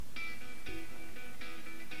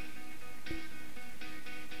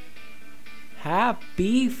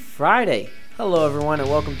Happy Friday. Hello, everyone, and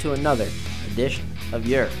welcome to another edition of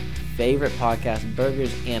your favorite podcast,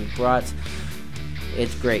 Burgers and Brats.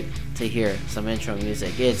 It's great to hear some intro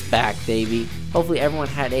music. It's back, baby. Hopefully, everyone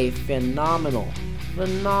had a phenomenal,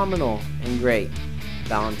 and great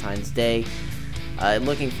Valentine's Day.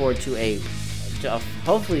 Looking forward to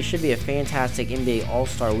hopefully should be a fantastic NBA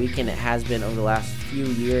All-Star weekend. It has been over the last few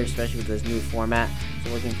years, especially with this new format.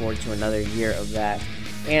 So looking forward to another year of that.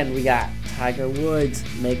 And we got Tiger Woods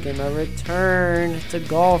making a return to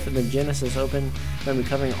golf in the Genesis Open. We're going to be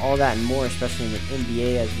covering all that and more, especially in the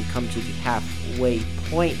NBA as we come to the halfway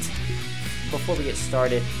point. Before we get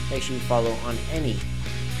started, make sure you follow on any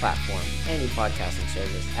platform, any podcasting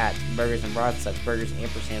service at Burgers and Brats. That's Burgers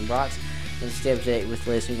 & Brats. And stay up to date with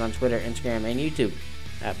latest news on Twitter, Instagram, and YouTube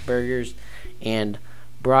at Burgers and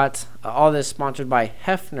Brats. All this sponsored by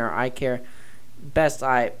Hefner Eye Care. Best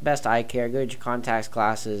eye care. Go get your contacts,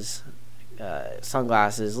 glasses,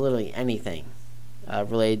 sunglasses, literally anything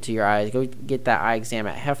related to your eyes. Go get that eye exam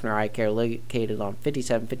at Hefner Eye Care, located on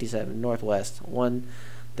 5757 Northwest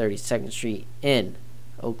 132nd Street in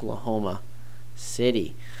Oklahoma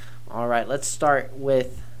City. All right, let's start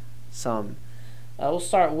with some. We'll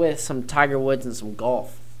start with some Tiger Woods and some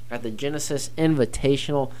golf at the Genesis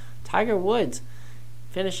Invitational. Tiger Woods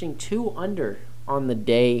finishing 2 under on the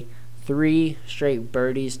day. 3 straight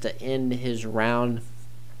birdies to end his round.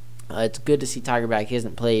 It's good to see Tiger back. He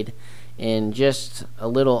hasn't played in just a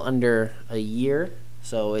little under a year,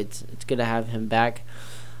 so it's good to have him back.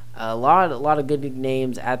 A lot of good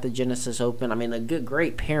names at the Genesis Open. I mean, a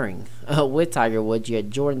great pairing with Tiger Woods. You had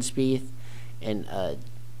Jordan Spieth and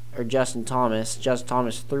Justin Thomas. Justin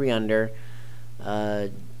Thomas 3 under.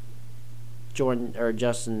 Jordan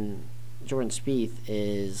Spieth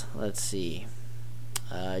is, let's see,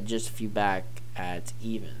 just a few back at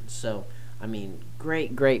even. So, I mean,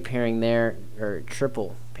 great pairing there, or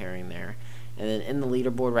triple pairing there. And then in the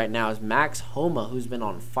leaderboard right now is Max Homa, who's been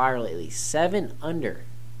on fire lately, 7 under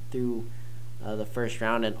through the first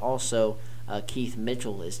round. And also Keith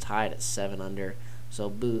Mitchell is tied at 7 under. So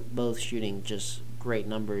both shooting just great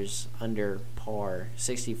numbers under par,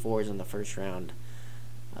 64s in the first round.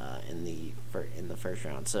 In the first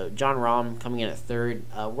round. So Jon Rahm coming in at 3rd.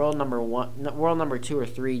 World number 2 or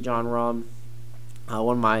 3. Jon Rahm,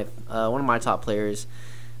 one of my top players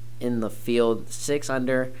in the field, 6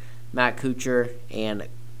 under. Matt Kuchar and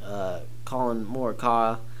Colin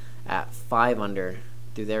Morikawa at 5 under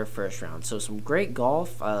through their first round. So some great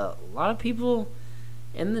golf. A lot of people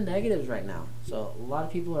in the negatives right now. So a lot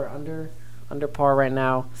of people are under par right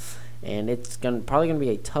now, and it's probably gonna be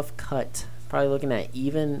a tough cut. Probably looking at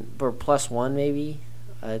even or +1 maybe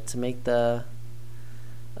to make the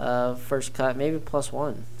first cut, maybe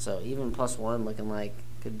 +1. So even +1 looking like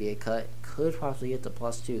could be a cut. Could possibly get to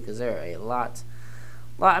 +2 because there are a lot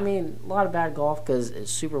of bad golf because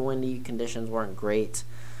it's super windy. Conditions weren't great.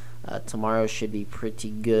 Tomorrow should be pretty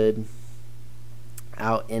good.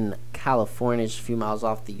 Out in California, just a few miles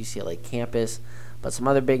off the UCLA campus. But some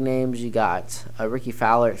other big names, you got Ricky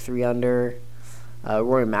Fowler at 3 under.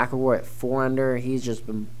 Rory McIlroy at 4 under. He's just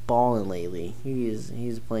been balling lately.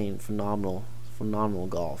 He's playing phenomenal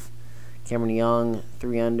golf. Cameron Young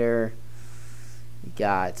 3 under. You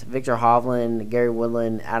got Victor Hovland, Gary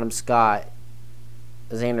Woodland, Adam Scott,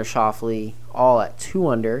 Xander Schauffele, all at 2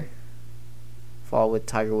 under. Followed with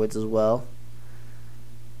Tiger Woods as well.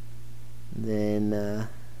 Then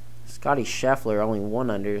Scotty Scheffler only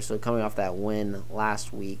 1 under. So coming off that win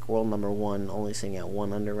last week, world number 1 only sitting at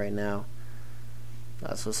 1 under right now.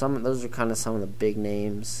 So those are kind of some of the big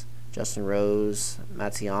names: Justin Rose,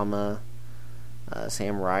 Matsuyama,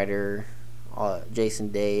 Sam Ryder,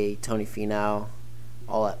 Jason Day, Tony Finau,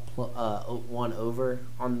 all at 1 over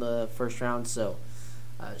on the first round. So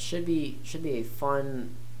should be a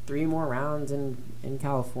fun 3 more rounds in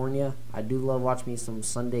California. I do love watching me some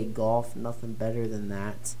Sunday golf. Nothing better than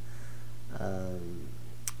that.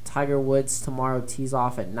 Tiger Woods tomorrow tees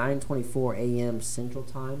off at 9:24 a.m. Central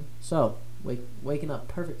Time. So waking up,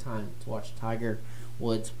 perfect time to watch Tiger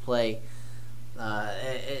Woods play.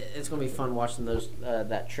 It's gonna be fun watching those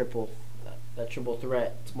that triple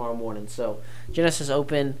threat tomorrow morning. So Genesis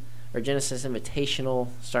Open or Genesis Invitational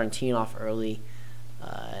starting teeing off early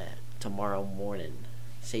tomorrow morning.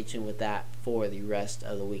 Stay tuned with that for the rest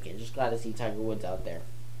of the weekend. Just glad to see Tiger Woods out there.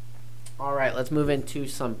 All right, let's move into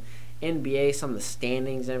some NBA, some of the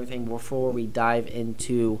standings and everything before we dive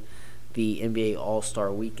into the NBA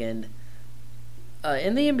All-Star Weekend.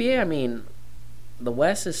 In the NBA, I mean, the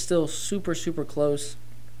West is still super close.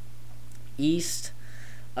 East,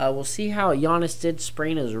 we'll see how Giannis did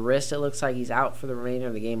sprain his wrist. It looks like he's out for the remainder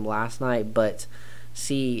of the game last night, but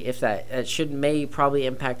see if that may probably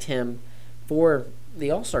impact him for the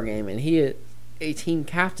All-Star game, and he is a team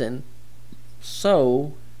captain,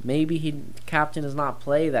 so maybe captain does not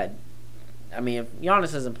play that. I mean, if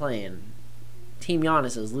Giannis isn't playing, Team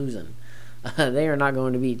Giannis is losing. They are not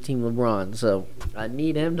going to beat Team LeBron, so I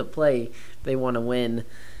need him to play if they want to win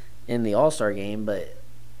in the All-Star game, but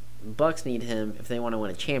Bucks need him if they want to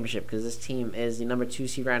win a championship, because this team is the number 2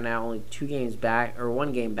 seed right now, only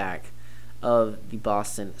 1 game back of the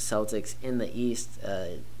Boston Celtics in the East.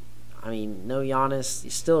 I mean, no Giannis.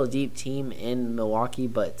 He's still a deep team in Milwaukee,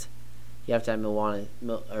 but you have to have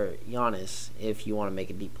Giannis if you want to make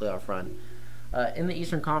a deep playoff run. In the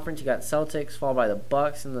Eastern Conference, you got Celtics, followed by the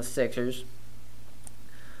Bucks and the Sixers,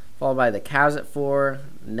 followed by the Cavs at 4,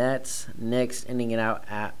 Nets, Knicks, ending it out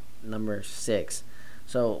at number 6.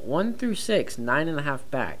 So 1 through 6, 9.5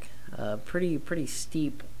 back. Pretty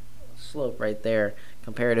steep slope right there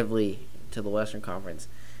comparatively to the Western Conference.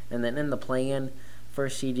 And then in the play-in,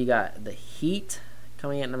 first seed you got the Heat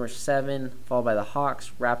coming in at number 7, followed by the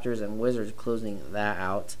Hawks, Raptors, and Wizards closing that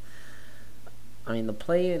out. I mean, the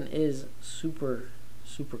play-in is super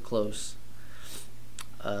close.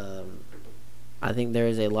 I think there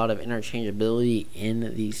is a lot of interchangeability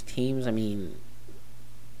in these teams. I mean,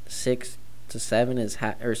 6 to 7 is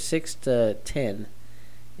 6 to 10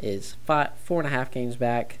 is 4.5 games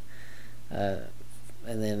back, and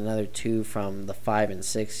then another 2 from the 5 and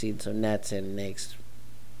 6 seed. So Nets and Knicks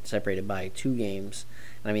separated by 2 games.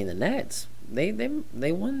 I mean, the Nets, they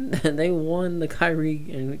won the Kyrie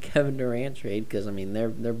and Kevin Durant trade, because I mean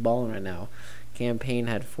they're balling right now. Campaign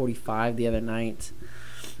had 45 the other night.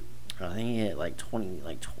 I think he hit like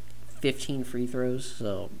 15 free throws.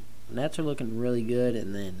 So Nets are looking really good,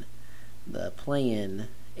 and then the play-in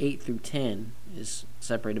 8 through 10 is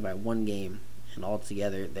separated by 1 game, and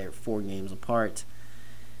altogether they're 4 games apart.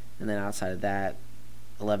 And then outside of that,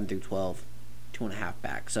 11 through 12, 2.5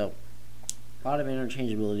 back. So a lot of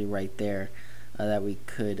interchangeability right there that we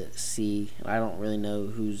could see. I don't really know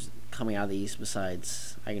who's coming out of the East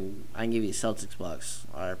besides I can give you Celtics, Bucks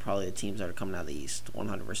are probably the teams that are coming out of the East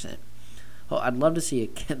 100%. Oh, I'd love to see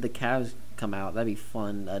the Cavs come out. That'd be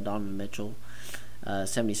fun. Donovan Mitchell.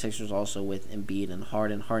 76ers also with Embiid and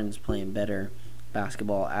Harden. Harden's playing better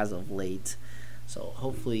basketball as of late. So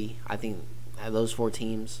hopefully, I think those are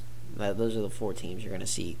the 4 teams you're going to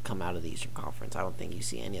see come out of the Eastern Conference. I don't think you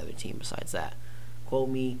see any other team besides that. Quote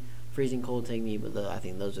me, freezing cold, take me, but I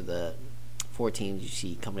think those are the 4 teams you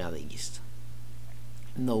see coming out of the East.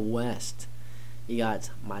 In the West, you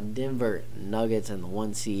got my Denver Nuggets and the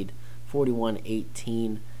 1 seed,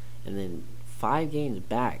 41-18, and then 5 games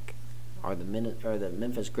back are the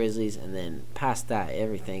Memphis Grizzlies, and then past that,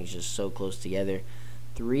 everything's just so close together.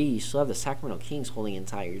 3, you still have the Sacramento Kings holding in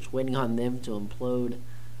tight. You're just waiting on them to implode.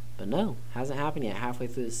 But no, hasn't happened yet halfway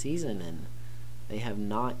through the season, and they have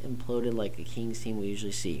not imploded like the Kings team we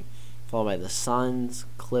usually see. Followed by the Suns,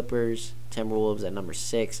 Clippers, Timberwolves at number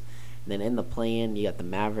 6. And then in the play-in, you got the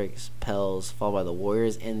Mavericks, Pels, followed by the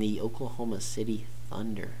Warriors, and the Oklahoma City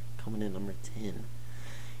Thunder coming in number 10.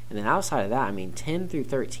 And then outside of that, I mean, 10 through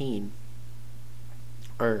 13,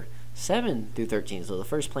 or 7 through 13, so the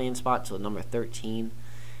first play-in spot to number 13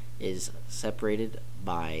 is separated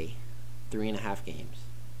by 3.5 games.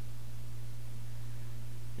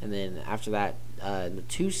 And then after that, the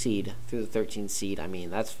 2 seed through the 13th seed, I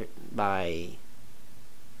mean, that's by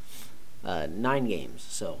 9 games.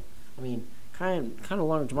 So, I mean, kind of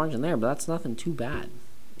large margin there, but that's nothing too bad.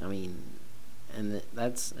 I mean, and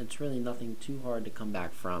it's really nothing too hard to come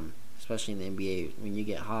back from, especially in the NBA. When you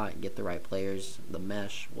get hot and get the right players, the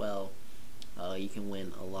mesh, you can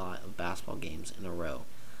win a lot of basketball games in a row.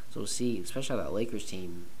 So we'll see, especially that Lakers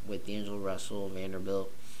team with D'Angelo Russell,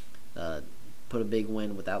 Vanderbilt, put a big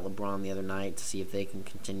win without LeBron the other night to see if they can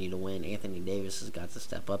continue to win. Anthony Davis has got to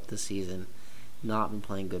step up this season. Not been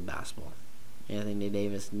playing good basketball. Anthony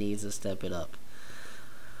Davis needs to step it up,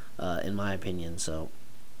 in my opinion. So,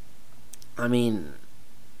 I mean,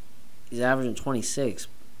 he's averaging 26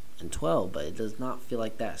 and 12, but it does not feel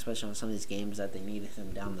like that, especially on some of these games that they needed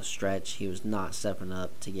him down the stretch. He was not stepping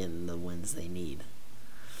up to get in the wins they need.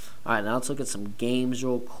 All right, now let's look at some games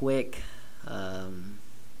real quick.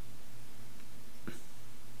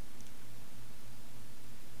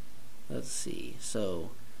 Let's see.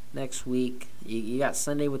 So, next week, you got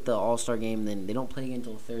Sunday with the All-Star game, and then they don't play again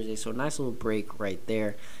until Thursday, so a nice little break right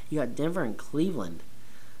there. You got Denver and Cleveland.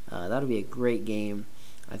 That'll be a great game.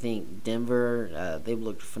 I think Denver, they've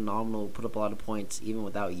looked phenomenal, put up a lot of points, even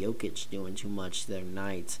without Jokic doing too much the other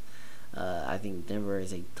night. I think Denver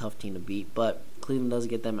is a tough team to beat, but Cleveland does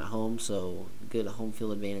get them at home, so good home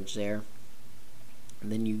field advantage there.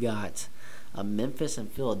 And then you got Memphis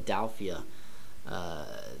and Philadelphia.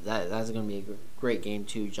 That's going to be a great game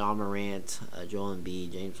too. John Morant, Joel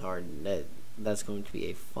Embiid, James Harden. That's going to be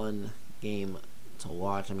a fun game to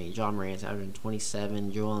watch. I mean, John Morant's averaging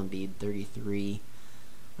 27, Joel Embiid 33.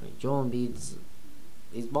 I mean, Joel Embiid's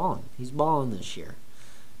he's balling. He's balling this year.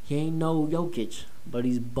 He ain't no Jokic, but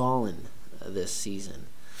he's balling this season.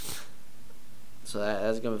 So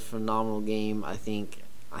that's gonna be a phenomenal game. I think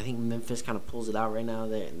Memphis kind of pulls it out right now.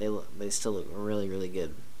 They still look really, really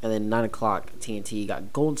good. And then 9 o'clock TNT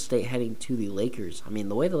got Golden State heading to the Lakers. I mean,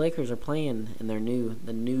 the way the Lakers are playing in the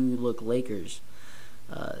new look Lakers,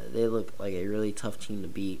 they look like a really tough team to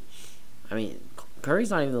beat. I mean, Curry's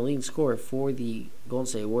not even the leading scorer for the Golden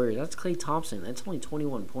State Warriors. That's Klay Thompson. That's only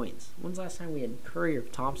 21 points. When's the last time we had Curry or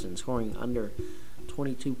Thompson scoring under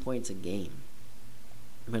 22 points a game?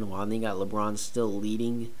 It's been a while. And then you got LeBron still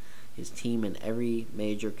leading his team in every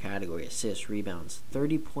major category: assists, rebounds,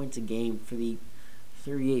 30 points a game for the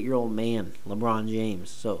 38-year-old man, LeBron James.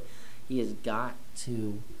 So he has got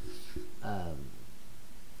to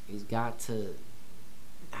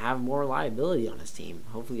have more reliability on his team.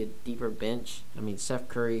 Hopefully a deeper bench. I mean, Steph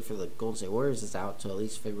Curry for the Golden State Warriors is out till at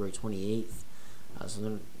least February 28th.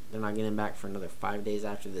 So they're not getting back for another 5 days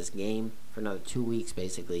after this game, for another 2 weeks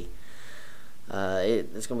basically.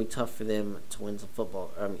 It's going to be tough for them to win some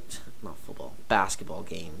basketball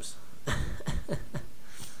games.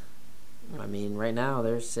 I mean, right now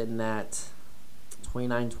they're sitting at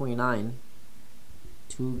 29-29,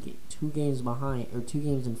 two games behind, or 2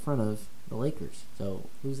 games in front of the Lakers. So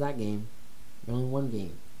lose that game, you're only 1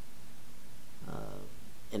 game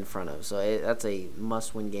in front of. So that's a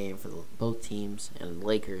must-win game for both teams and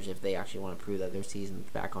Lakers if they actually want to prove that their season's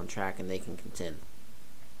back on track and they can contend.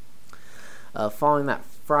 Following that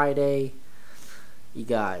Friday, you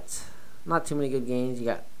got not too many good games. You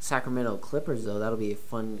got Sacramento Clippers, though. That'll be a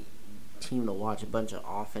fun team to watch. A bunch of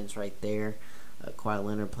offense right there. Kawhi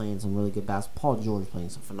Leonard playing some really good basketball. Paul George playing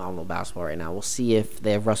some phenomenal basketball right now. We'll see if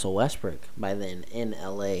they have Russell Westbrook by then in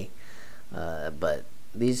LA. But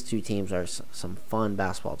these two teams are some fun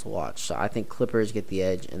basketball to watch. So I think Clippers get the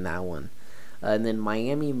edge in that one. And then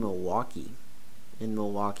Miami-Milwaukee. In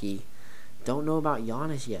Milwaukee, don't know about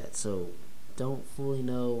Giannis yet, so don't fully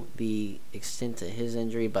know the extent to his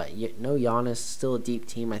injury, but no Giannis, still a deep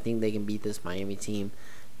team. I think they can beat this Miami team.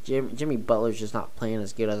 Jimmy Butler's just not playing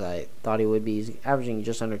as good as I thought he would be. He's averaging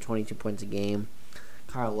just under 22 points a game.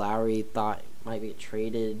 Kyle Lowry thought might get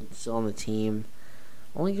traded, still on the team.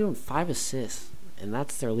 Only doing 5 assists, and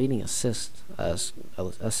that's their leading assist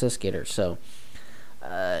getter. So,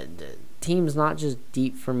 the team's not just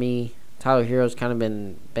deep for me. Tyler Hero's kind of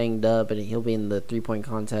been banged up, but he'll be in the 3-point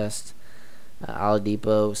contest.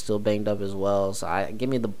 Oladipo still banged up as well. So give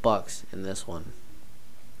me the Bucks in this one.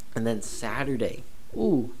 And then Saturday,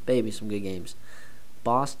 ooh, baby, some good games.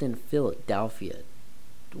 Boston, Philadelphia,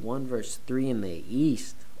 1 versus 3 in the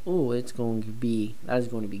East. Ooh, that is going to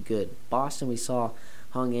be good. Boston, we saw,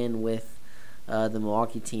 hung in with the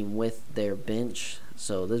Milwaukee team with their bench.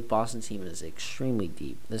 So this Boston team is extremely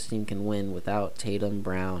deep. This team can win without Tatum,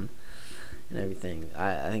 Brown, and everything.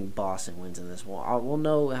 I think Boston wins in this one. We'll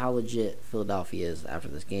know how legit Philadelphia is after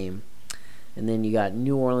this game. And then you got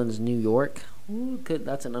New Orleans, New York. Ooh,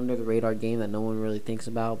 that's an under-the-radar game that no one really thinks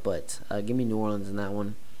about, but give me New Orleans in that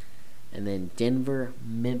one. And then Denver,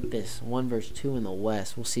 Memphis, 1 versus 2 in the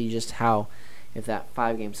West. We'll see just if that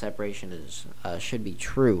 5-game separation should be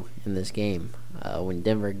true in this game when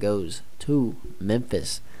Denver goes to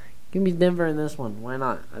Memphis. Give me Denver in this one. Why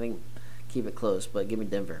not? I think keep it close, but give me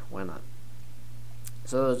Denver. Why not?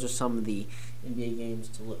 So those are some of the NBA games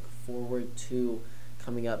to look forward to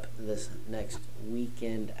coming up this next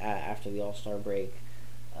weekend after the All-Star break.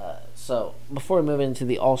 So before we move into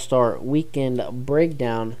the All-Star weekend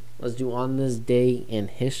breakdown, let's do On This Day in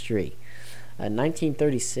History.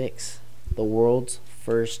 1936, the world's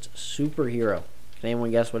first superhero. Can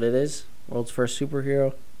anyone guess what it is? World's first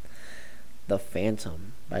superhero? The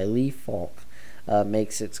Phantom by Lee Falk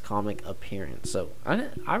makes its comic appearance. So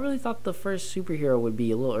I really thought the first superhero would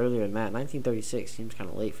be a little earlier than that. 1936 seems kind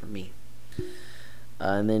of late for me.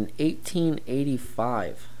 And then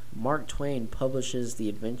 1885, Mark Twain publishes The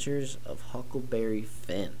Adventures of Huckleberry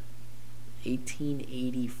Finn.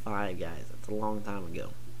 1885, guys. That's a long time ago.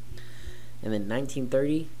 And then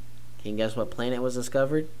 1930, can you guess what planet was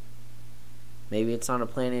discovered? Maybe it's not a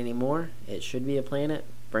planet anymore. It should be a planet.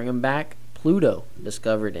 Bring them back. Pluto,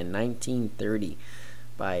 discovered in 1930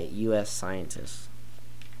 by U.S. scientists.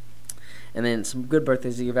 And then some good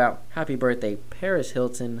birthdays to give out. Happy birthday, Paris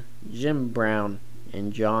Hilton, Jim Brown,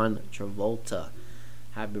 and John Travolta.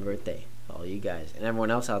 Happy birthday to all you guys and everyone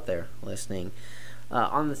else out there listening.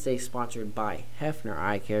 On this day, sponsored by Hefner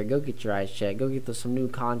Eye Care. Go get your eyes checked. Go get some new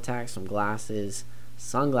contacts, some glasses,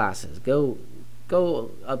 sunglasses. Go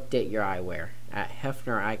update your eyewear at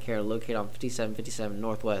Hefner Eye Care, located on 5757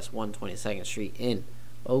 Northwest 122nd Street in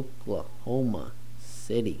Oklahoma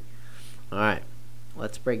City. All right,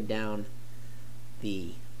 let's break down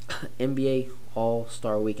the NBA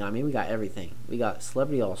All-Star Weekend. I mean, we got everything. We got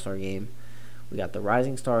Celebrity All-Star Game. We got the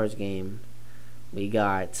Rising Stars Game. We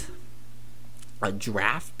got a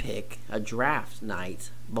draft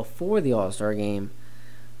night before the All-Star Game.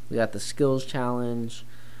 We got the Skills Challenge.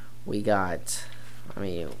 We got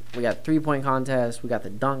 3-point contest. We got the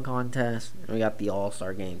dunk contest. And we got the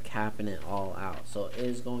All-Star Game, capping it all out. So it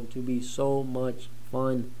is going to be so much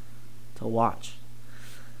fun to watch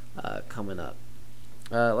coming up.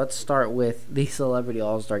 Let's start with the Celebrity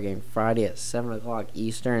All-Star Game, Friday at 7 o'clock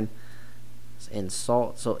Eastern.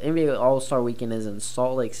 So NBA All-Star Weekend is in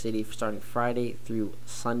Salt Lake City starting Friday through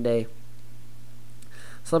Sunday.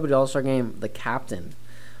 Celebrity All-Star Game, the captain.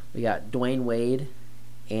 We got Dwayne Wade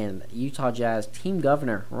and Utah Jazz team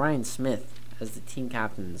governor Ryan Smith as the team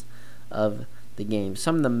captains of the game.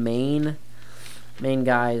 Some of the main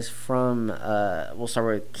guys from we'll start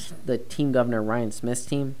with the team governor Ryan Smith's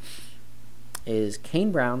team is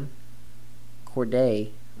Kane Brown,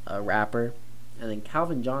 Corday, a rapper, and then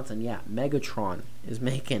Calvin Johnson, Megatron, is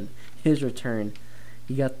making his return.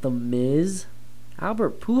 You got The Miz,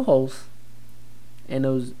 Albert Pujols, and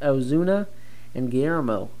Ozuna and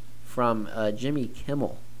Guillermo from Jimmy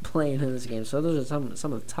Kimmel playing in this game. So those are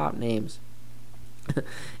some of the top names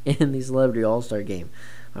in the Celebrity All-Star Game.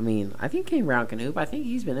 I mean, I think Kane Brown can hoop. I think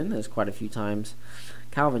he's been in this quite a few times.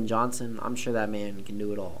 Calvin Johnson, I'm sure that man can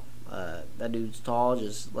do it all. That dude's tall.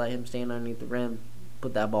 Just let him stand underneath the rim,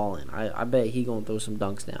 put that ball in. I bet he gonna throw some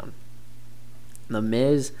dunks down. The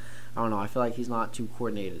Miz, I don't know. I feel like he's not too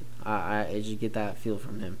coordinated. I just get that feel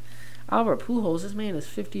from him. Albert Pujols, this man is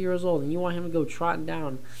 50 years old, and you want him to go trotting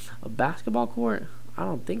down a basketball court? I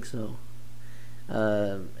don't think so.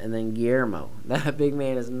 And then Guillermo, that big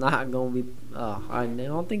man is not going to be. I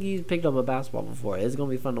don't think he's picked up a basketball before. It's going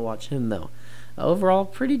to be fun to watch him though. Overall,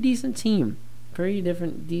 pretty decent team.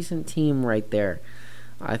 Decent team right there.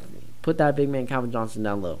 I put that big man Calvin Johnson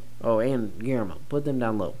down low. Oh, and Guillermo, put them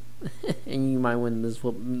down low, and you might win this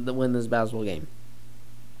basketball game.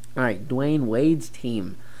 All right, Dwayne Wade's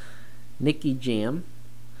team. Nicky Jam.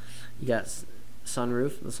 You got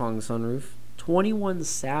Sunroof, the song Sunroof. 21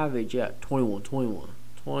 Savage, 21.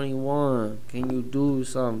 Can you do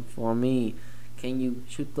something for me? Can you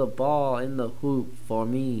shoot the ball in the hoop for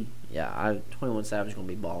me? 21 Savage gonna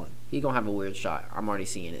be balling. He gonna have a weird shot. I'm already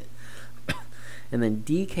seeing it. And then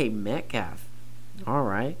DK Metcalf. All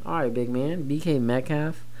right, big man. DK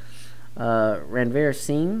Metcalf. Ranveer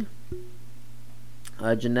Singh.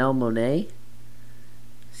 Janelle Monáe.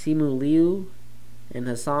 Simu Liu, and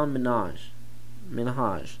Hassan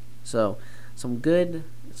Minhaj. So, some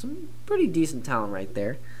pretty decent talent right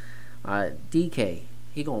there. DK,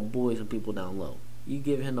 he gonna bully some people down low. You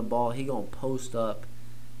give him the ball, he gonna post up.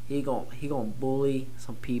 He gonna bully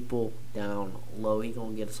some people down low. He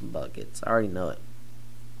gonna get some buckets. I already know it.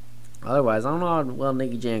 Otherwise, I don't know how well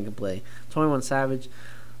Nicky Jam can play. 21 Savage,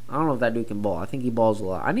 I don't know if that dude can ball. I think he balls a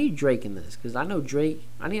lot. I need Drake in this because I know Drake.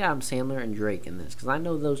 I need Adam Sandler and Drake in this because I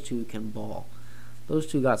know those two can ball. Those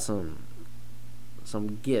two got some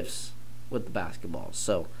gifts with the basketball.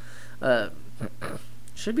 So,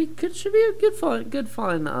 should be a good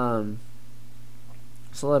fun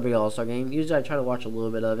Celebrity All-Star Game. Usually I try to watch a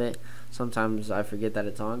little bit of it. Sometimes I forget that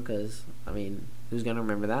it's on because who's gonna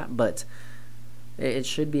remember that? But it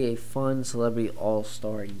should be a fun Celebrity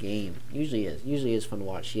All-Star Game. Usually is fun to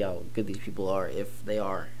watch. See how good these people are if they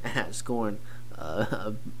are at scoring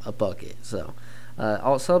a bucket. So,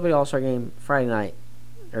 Celebrity All-Star Game Friday night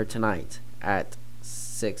or tonight at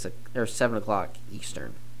 7 o'clock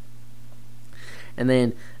Eastern. And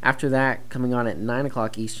then after that, coming on at 9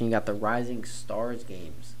 o'clock Eastern, you got the Rising Stars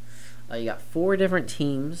games. You got 4 different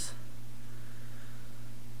teams.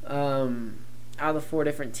 Out of the 4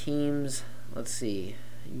 different teams, let's see.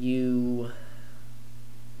 If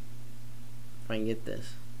I can get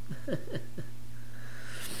this.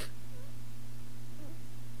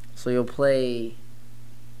 So you'll play.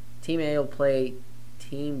 Team A will play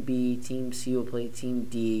Team B. Team C will play Team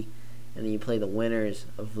D, and then you play the winners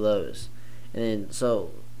of those. And then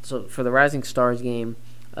so for the Rising Stars game,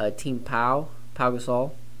 Team Pau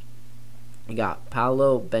Gasol. You got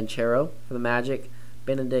Paolo Banchero for the Magic,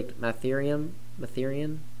 Benedict Mathurin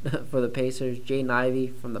for the Pacers, Jaden Ivey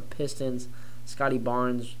from the Pistons, Scotty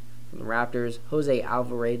Barnes from the Raptors, Jose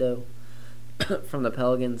Alvarado from the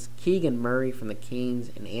Pelicans, Keegan Murray from the Kings,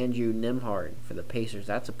 and Andrew Nembhard for the Pacers.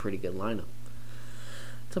 That's a pretty good lineup.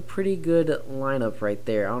 It's a pretty good lineup right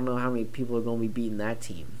there. I don't know how many people are going to be beating that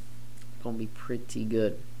team. It's going to be pretty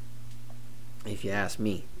good, if you ask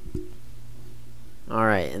me. All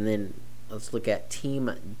right, and then let's look at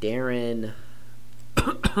Team Darren.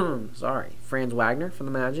 Franz Wagner from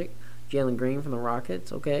the Magic, Jalen Green from the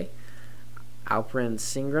Rockets. Okay, Alperen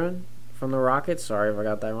Sengun from the Rockets. Sorry if I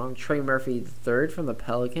got that wrong. Trey Murphy III from the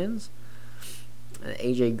Pelicans.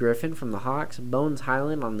 AJ Griffin from the Hawks. Bones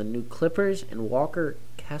Highland on the new Clippers. And Walker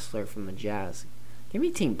Kessler from the Jazz. Give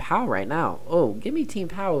me Team Powell right now. Oh, give me Team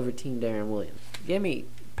Powell over Team Darren Williams. Give me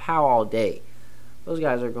Powell all day. Those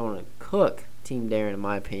guys are going to cook Team Darren, in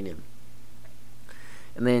my opinion.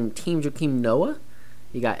 And then Team Joakim Noah.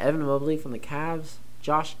 You got Evan Mobley from the Cavs.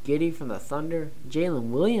 Josh Giddey from the Thunder.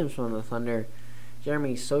 Jalen Williams from the Thunder.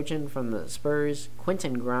 Jeremy Sochan from the Spurs,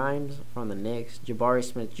 Quentin Grimes from the Knicks, Jabari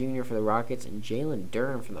Smith Jr. for the Rockets, and Jalen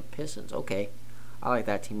Duren from the Pistons. Okay, I like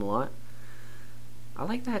that team a lot. I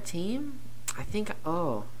like that team. I think,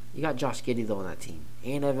 you got Josh Giddey, though, on that team.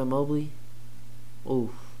 And Evan Mobley.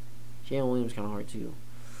 Oof. Jalen Williams kind of hard, too.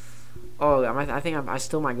 Oh, I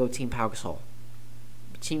still might go Team Pau Gasol.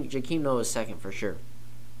 Team Joakim Noah is second for sure.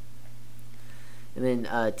 And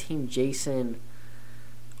then Team Jason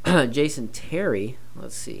Terry,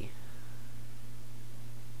 let's see.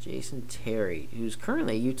 Jason Terry, who's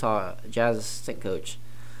currently Utah Jazz assistant coach.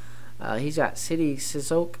 He's got City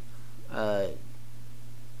Sissok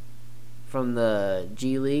from the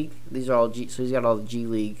G League. These are all so he's got all the G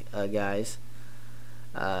League guys.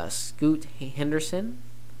 Scoot Henderson,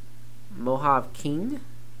 Mohave King,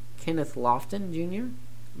 Kenneth Lofton Jr.,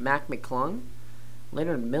 Mac McClung,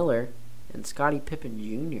 Leonard Miller, and Scottie Pippen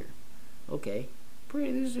Jr. Okay.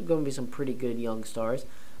 These are going to be some pretty good young stars.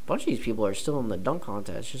 A bunch of these people are still in the dunk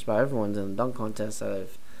contest. Just about everyone's in the dunk contest out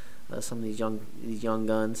of some of these young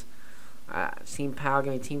guns. Team Powell,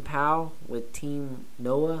 give me Team Powell with Team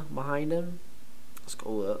Noah behind him. Let's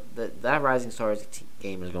go. That Rising Stars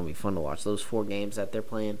game is going to be fun to watch. Those 4 games that they're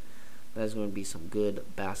playing, that's going to be some good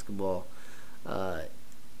basketball.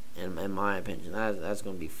 In my opinion, that's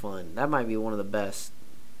going to be fun. That might be one of the best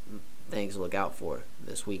things to look out for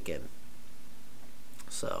this weekend.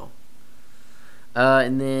 So,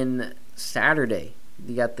 and then Saturday,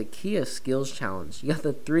 you got the Kia Skills Challenge. You got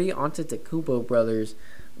the 3 Antetokounmpo brothers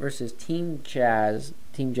versus Team Jazz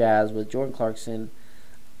with Jordan Clarkson,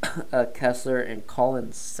 Kessler, and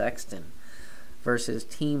Colin Sexton versus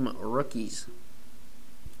Team Rookies,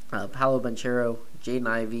 Paolo Banchero, Jaden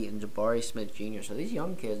Ivey, and Jabari Smith Jr. So these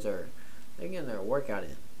young kids they're getting their workout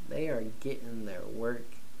in. They are getting their work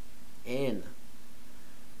in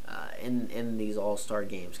these all-star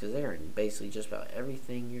games, because they're in basically just about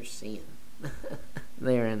everything you're seeing.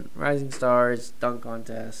 They're in Rising Stars, Dunk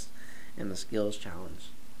Contest, and the Skills Challenge.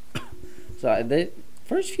 So the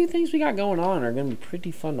first few things we got going on are going to be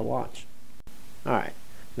pretty fun to watch. Alright,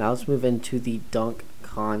 now let's move into the Dunk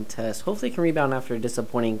Contest. Hopefully it can rebound after a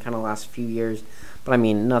disappointing kind of last few years, but I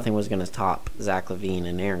mean, nothing was going to top Zach LaVine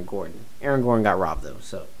and Aaron Gordon. Aaron Gordon got robbed, though,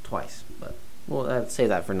 so twice, but we'll save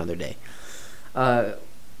that for another day.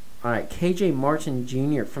 Alright, KJ Martin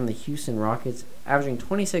Jr. from the Houston Rockets, averaging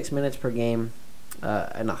 26 minutes per game,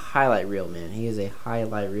 and a highlight reel, man. He is a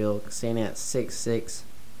highlight reel, standing at 6'6".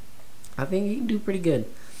 I think he can do pretty good.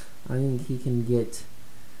 I think he can get...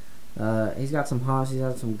 he's got some hops, he's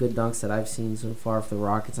got some good dunks that I've seen so far for the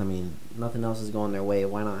Rockets. I mean, nothing else is going their way.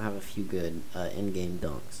 Why not have a few good in-game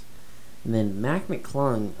dunks? And then Mac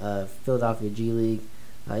McClung, Philadelphia G League.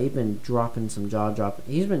 He's been dropping some jaw-dropping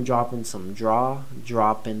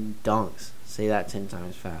dunks. Say that 10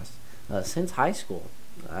 times fast. Since high school.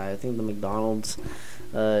 I think the McDonald's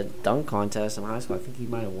dunk contest in high school, I think he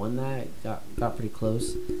might have won that. Got pretty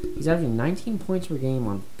close. He's averaging 19 points per game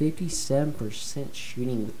on 57%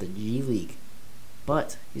 shooting with the G League.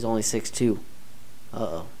 But he's only 6'2".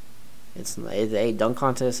 Uh-oh. A dunk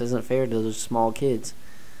contest isn't fair to those small kids.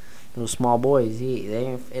 Those small boys. It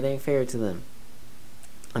ain't fair to them.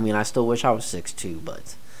 I mean, I still wish I was 6'2",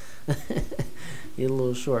 but he's a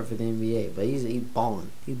little short for the NBA. But he's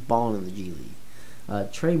balling. He's balling in the G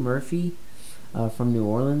League. Trey Murphy from New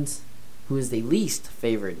Orleans, who is the least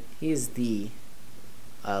favored. He is the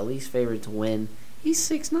least favored to win. He's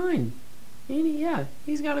 6'9", and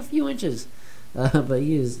he's got a few inches. But I've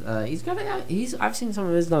seen some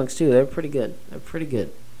of his dunks too. They're pretty good.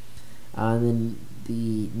 And then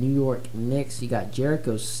the New York Knicks, you got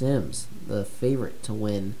Jericho Sims, the favorite to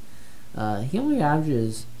win. He only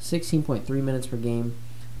averages 16.3 minutes per game,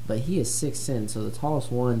 but he is 6'10", so the tallest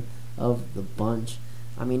one of the bunch.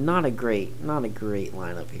 I mean, not a great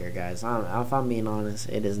lineup here, guys. If I'm being honest,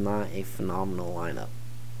 it is not a phenomenal lineup.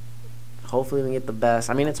 Hopefully, we get the best.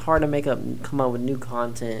 I mean, it's hard to come up with new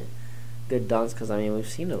content, good dunks, because I mean, we've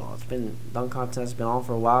seen it all. Dunk contest has been on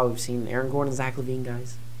for a while. We've seen Aaron Gordon, Zach LaVine,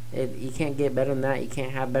 guys. You can't get better than that. You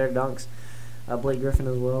can't have better dunks. Blake Griffin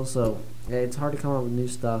as well. So it's hard to come up with new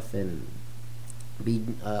stuff and be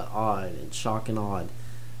odd and shock and odd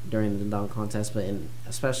during the dunk contest, but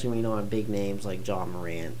especially when you don't have big names like John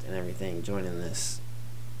Morant and everything joining the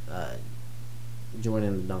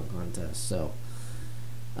dunk contest. So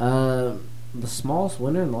the smallest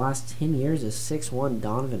winner in the last 10 years is 6'1"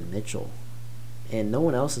 Donovan Mitchell, and no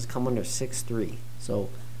one else has come under 6'3". So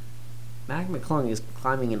Mac McClung is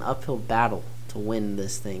climbing an uphill battle to win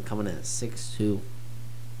this thing, coming in at 6'2".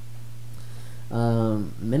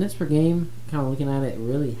 Minutes per game, kind of looking at it,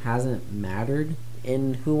 really hasn't mattered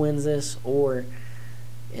in who wins this or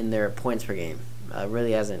in their points per game.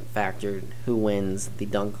 Really hasn't factored who wins the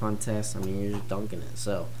dunk contest. I mean, you're just dunking it.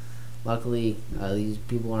 So luckily, these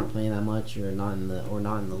people aren't playing that much or not in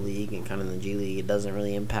the league and kind of in the G League. It doesn't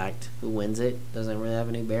really impact who wins it. Doesn't really have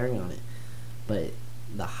any bearing on it. But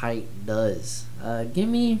the height does. I'll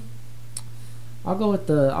go with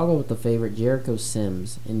the favorite, Jericho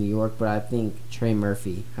Sims in New York, but I think Trey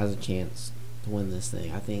Murphy has a chance to win this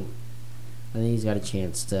thing. I think he's got a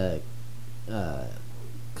chance to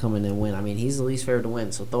come in and win. I mean, he's the least favorite to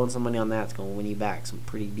win, so throwing some money on that's going to win you back some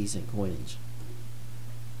pretty decent coinage.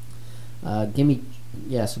 Give me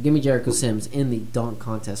Jericho Sims in the dunk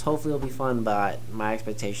contest. Hopefully it'll be fun, but my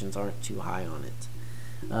expectations aren't too high on it.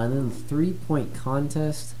 And then the 3-point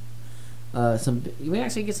contest. We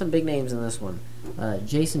actually get some big names in this one.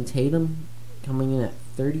 Jason Tatum coming in at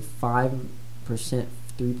 35%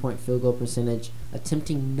 3-point field goal percentage,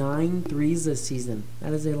 attempting 9 threes this season.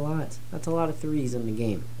 That is a lot. That's a lot of threes in the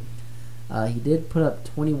game. He did put up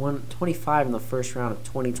 25 in the first round of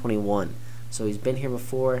 2021. So he's been here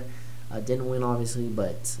before. Didn't win, obviously,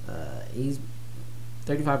 but he's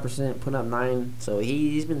 35%, putting up 9. So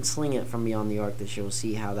he's been slinging it from beyond the arc this year. We'll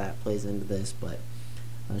see how that plays into this, but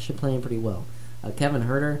should play him pretty well. Kevin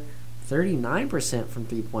Huerter, 39% from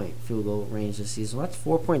 3-point field goal range this season. So that's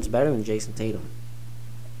 4 points better than Jason Tatum.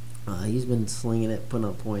 He's been slinging it, putting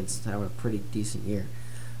up points, having a pretty decent year.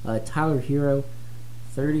 Tyler Hero,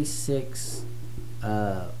 37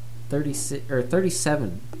 3-point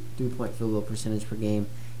field goal percentage per game.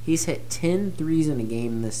 He's hit 10 threes in a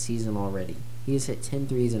game this season already. He's hit 10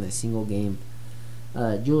 threes in a single game.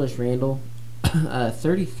 Julius Randle,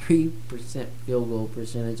 33% field goal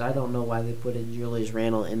percentage. I don't know why they put in Julius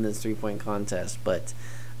Randle in this 3-point contest, but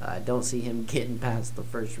I don't see him getting past the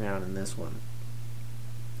first round in this one.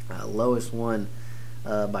 Lowest one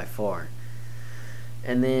by far.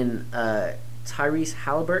 And then Tyrese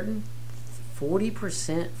Halliburton,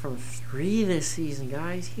 40% from 3 this season,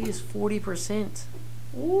 guys. He is 40%.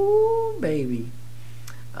 Ooh, baby.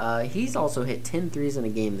 He's also hit 10 threes in a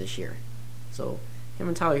game this year. So him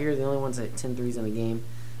and Tyler here are the only ones that hit 10 threes in a game.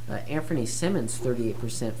 Anthony Simmons,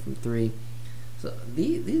 38% from 3. So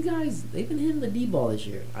these guys, they've been hitting the D-ball this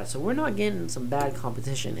year. All right, so we're not getting some bad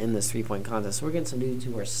competition in this 3-point contest. So we're getting some dudes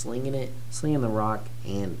who are slinging the rock,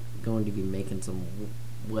 and going to be making some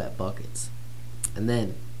wet buckets. And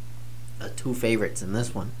then 2 favorites in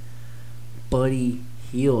this one. Buddy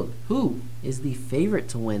Hield, who is the favorite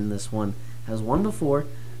to win this one, has won before,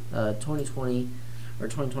 2020 or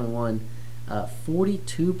 2021,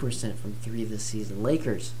 42% from 3 this season.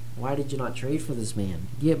 Lakers, why did you not trade for this man?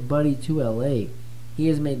 Get Buddy to LA. He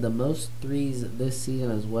has made the most threes this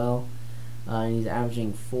season as well, and he's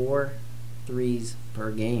averaging 4 threes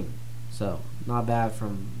per game. So not bad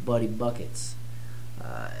from Buddy buckets.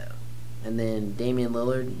 And then Damian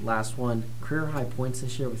Lillard, last one, career high points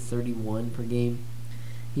this year with 31 per game.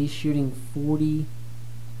 He's shooting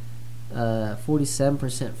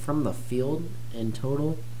 47% from the field in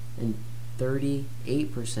total, and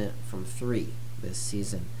 38% from 3 this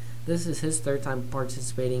season. This is his 3rd time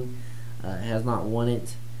participating. Has not won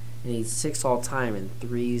it, and he's 6th all time in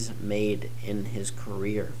threes made in his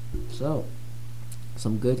career. So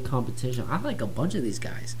some good competition. I like a bunch of these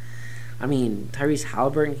guys. I mean, Tyrese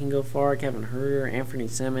Halliburton can go far. Kevin Huerter, Anthony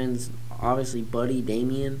Simmons, obviously Buddy,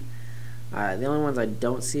 Damian. The only ones I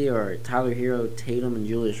don't see are Tyler Hero, Tatum, and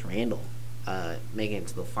Julius Randle making it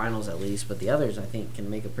to the finals at least. But the others, I think, can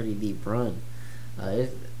make a pretty deep run.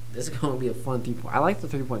 This is going to be a fun 3-point. I like the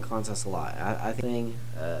 3-point contest a lot. I think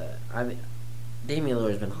Damian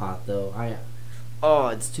Lillard's been hot though.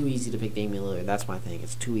 It's too easy to pick Damian Lillard. That's my thing.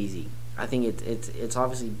 It's too easy. I think it's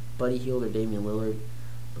obviously Buddy Hield or Damian Lillard,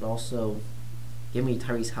 but also give me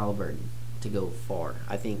Tyrese Halliburton. to go far.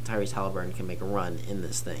 I think Tyrese Halliburton can make a run in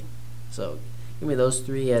this thing. So give me those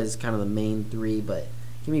three as kind of the main three, but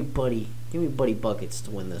give me Buddy buckets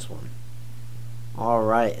to win this one. All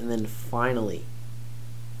right, and then finally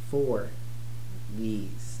for the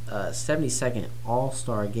 72nd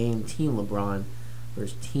All-Star Game, Team LeBron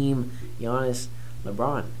versus Team Giannis.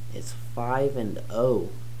 LeBron is 5-0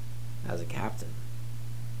 as a captain.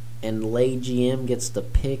 And Lay GM gets to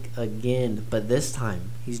pick again, but this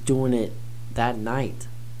time he's doing it that night,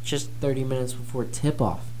 just 30 minutes before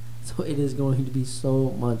tip-off. So it is going to be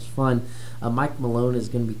so much fun. Mike Malone is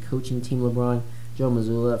going to be coaching Team LeBron. Joe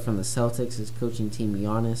Mazzulla from the Celtics is coaching Team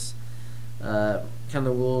Giannis. Kind of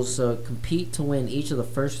the rules: so compete to win each of the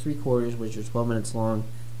first 3 quarters, which are 12 minutes long.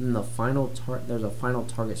 And the final there's a final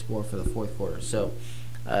target score for the fourth quarter. So,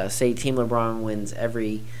 say Team LeBron wins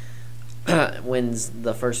wins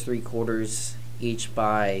the first 3 quarters each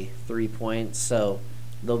by 3 points. So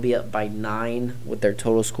they'll be up by 9 with their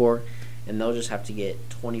total score, and they'll just have to get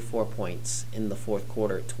 24 points in the fourth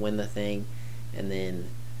quarter to win the thing. And then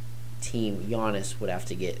Team Giannis would have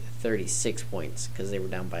to get 36 points because they were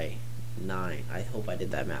down by 9. I hope I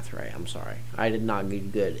did that math right. I'm sorry. I did not do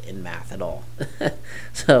good in math at all.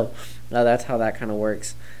 So that's how that kind of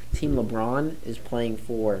works. Team LeBron is playing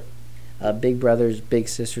for Big Brothers Big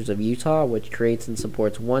Sisters of Utah, which creates and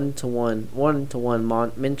supports one-to-one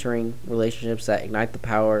mentoring relationships that ignite the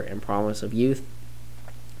power and promise of youth.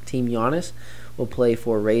 Team Giannis will play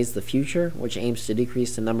for Raise the Future, which aims to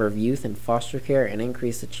decrease the number of youth in foster care and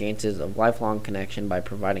increase the chances of lifelong connection by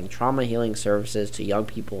providing trauma healing services to young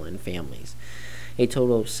people and families. A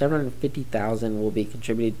total of $750,000 will be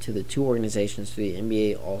contributed to the 2 organizations through the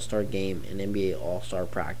NBA All-Star Game and NBA All-Star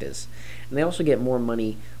Practice. And they also get more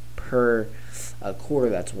money per quarter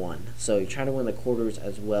that's won. So you try to win the quarters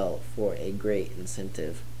as well for a great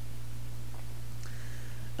incentive.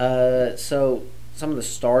 So some of the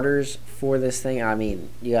starters for this thing, I mean,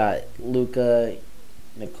 you got Luka,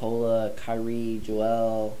 Nikola, Kyrie,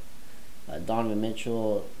 Joel, Donovan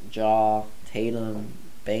Mitchell, Ja, Tatum,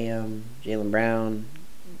 Bam, Jaylen Brown,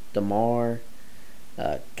 DeMar,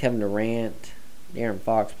 Kevin Durant, De'Aaron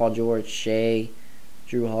Fox, Paul George, Shea,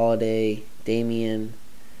 Drew Holiday, Damian,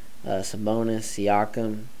 Sabonis,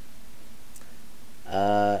 Siakam.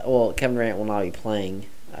 Kevin Durant will not be playing.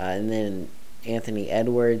 And then Anthony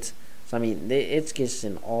Edwards. So, I mean, it's just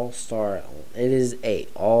an all-star. It is a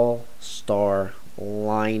all-star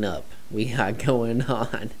lineup we got going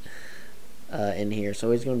on in here.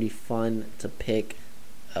 So it's going to be fun to pick.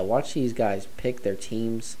 Watch these guys pick their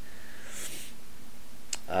teams.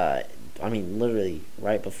 I mean, literally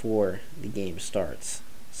right before the game starts.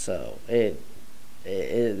 So it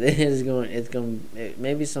is going.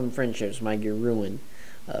 Maybe some friendships might get ruined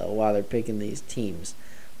while they're picking these teams.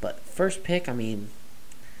 But first pick, I mean,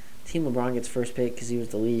 Team LeBron gets first pick because he was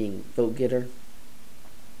the leading vote getter.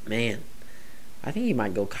 Man, I think he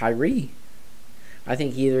might go Kyrie. I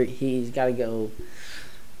think he's got to go.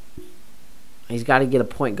 He's got to get a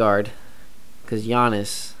point guard because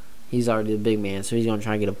Giannis, he's already the big man, so he's going to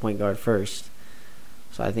try to get a point guard first.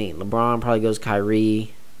 So I think LeBron probably goes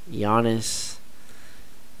Kyrie, Giannis.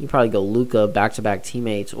 You probably go Luka, back-to-back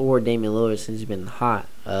teammates, or Damian Lillard since he's been hot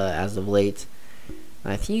as of late.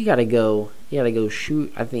 And I think you got to go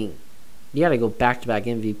shoot. I think you got to go back-to-back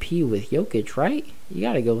MVP with Jokic, right? You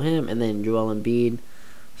got to go him, and then Joel Embiid.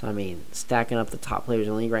 So I mean, stacking up the top players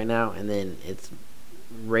in the league right now, and then it's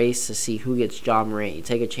race to see who gets Ja Morant. You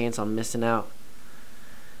take a chance on missing out.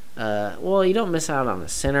 You don't miss out on a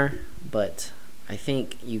center, but I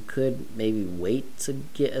think you could maybe wait to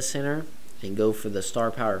get a center and go for the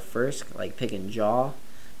star power first, like picking your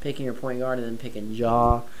point guard and then picking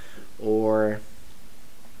Ja, or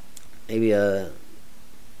maybe a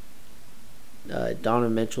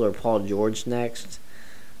Donovan Mitchell or Paul George next.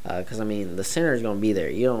 Because I mean, the center is going to be there.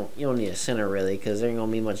 You don't need a center really, because there ain't going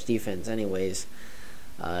to be much defense anyways.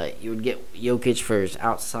 You would get Jokic for his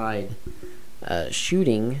outside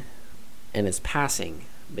shooting and his passing,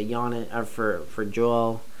 but Giannis for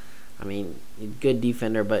Joel, I mean, good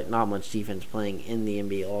defender, but not much defense playing in the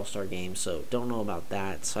NBA All-Star Game, so don't know about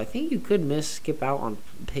that. So I think you could skip out on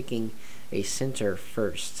picking a center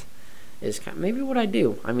first. Is maybe what I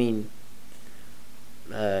do. I mean,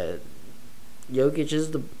 Jokic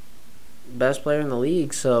is the best player in the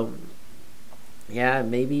league, so yeah,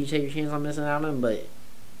 maybe you take your chance on missing out on him, but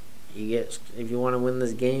if you want to win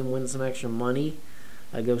this game, win some extra money,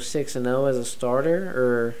 go 6-0 as a starter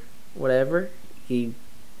or whatever, you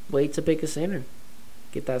wait to pick a center.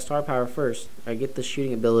 Get that star power first, or get the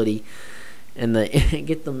shooting ability and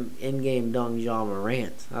get the in-game dunk Ja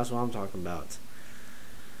Morant. That's what I'm talking about.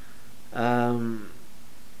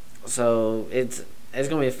 So it's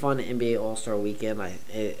gonna be a fun NBA All-Star weekend. I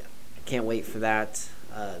can't wait for that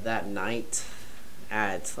that night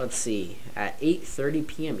at 8:30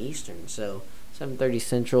 p.m. Eastern. So 7:30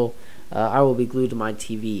 Central. I will be glued to my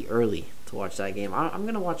TV early to watch that game. I'm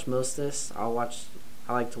gonna watch most of this. I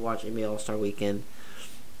like to watch NBA All-Star Weekend,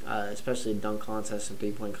 especially dunk contests and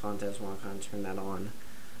 3-point contests. When I kind of turn that on.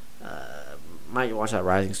 Might watch that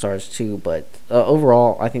Rising Stars too, but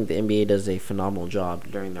overall, I think the NBA does a phenomenal job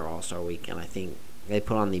during their All-Star Weekend. I think they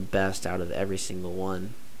put on the best out of every single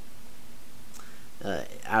one,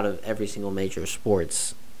 out of every single major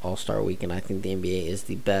sports All-Star Weekend. I think the NBA is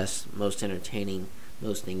the best, most entertaining,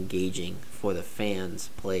 most engaging for the fans,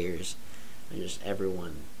 players, and just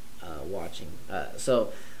everyone watching.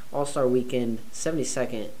 So, All-Star Weekend,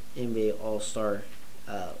 72nd NBA All-Star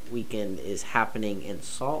weekend is happening in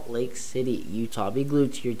Salt Lake City, Utah. Be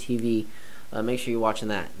glued to your TV. Make sure you're watching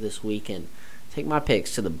that this weekend. Take my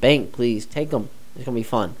picks to the bank, please. Take them. It's going to be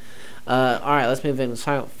fun. All right, let's move into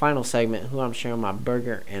the final segment, who I'm sharing my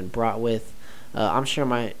burger and brat with. I'm sharing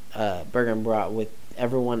my burger and brat with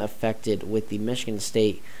everyone affected with the Michigan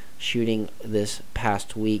State shooting this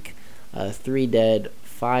past week. 3 dead,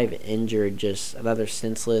 5 injured, just another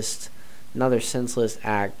senseless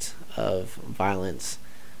act of violence,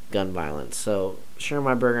 gun violence. So, sharing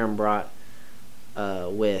my burger and brat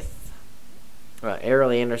with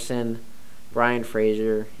Errol Anderson, Brian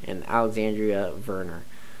Fraser, and Alexandria Verner.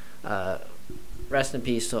 Rest in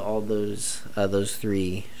peace to all those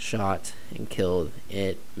 3 shot and killed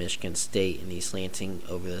at Michigan State in East Lansing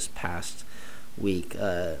over this past week.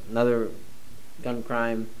 Another gun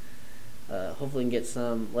crime. Hopefully we can get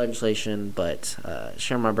some legislation, but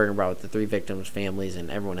share my burger and brat with the 3 victims' families and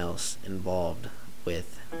everyone else involved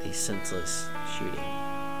with the senseless shooting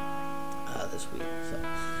this week. So,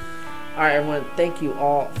 all right, everyone, thank you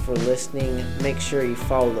all for listening. Make sure you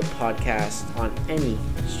follow the podcast on any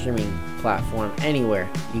streaming platform, anywhere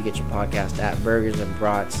you get your podcast at Burgers and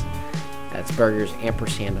Brats. That's Burgers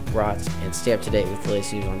 & Brats. And stay up to date with the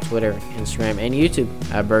latest news on Twitter, Instagram, and YouTube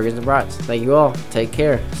at Burgers and Brats. Thank you all. Take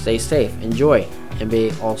care. Stay safe. Enjoy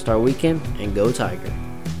NBA All-Star Weekend. And go Tiger.